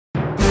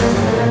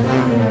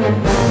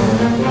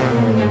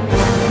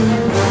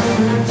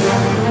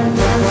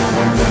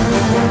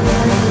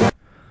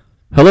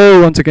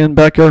Hello, once again,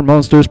 Backyard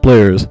Monsters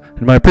players.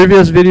 In my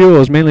previous video, I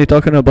was mainly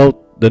talking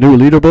about the new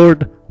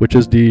leaderboard, which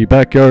is the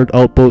Backyard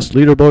Outpost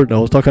leaderboard. I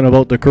was talking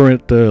about the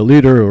current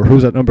leader, or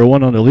who's at number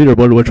 1 on the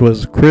leaderboard, which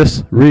was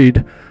Chris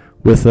Reed,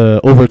 with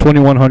over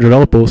 2,100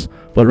 outposts,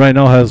 but right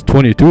now has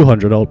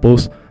 2,200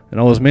 outposts. And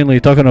I was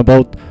mainly talking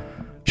about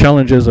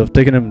challenges of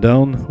taking him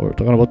down, or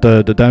talking about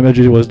the damage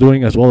he was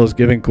doing, as well as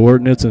giving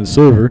coordinates and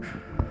server.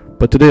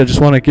 But today I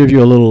just want to give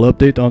you a little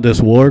update on this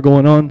war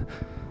going on.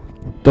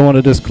 Don't want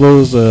to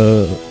disclose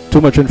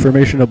too much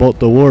information about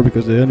the war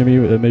because the enemy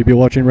may be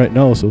watching right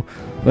now. So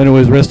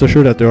anyways, rest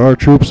assured that there are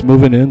troops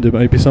moving in. There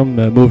might be some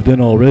moved in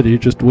already,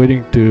 just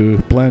waiting to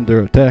plan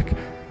their attack.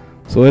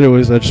 So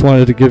anyways, I just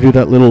wanted to give you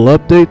that little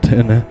update,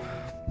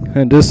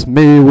 and this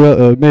may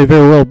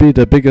very well be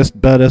the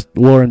biggest, baddest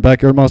war in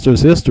Backyard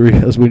Monsters history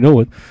as we know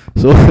it.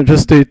 So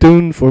just stay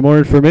tuned for more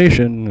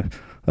information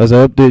as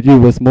I update you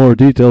with more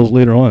details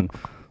later on.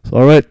 So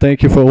alright,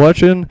 thank you for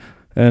watching,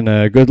 and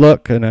good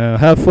luck, and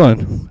have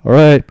fun.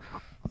 Alright.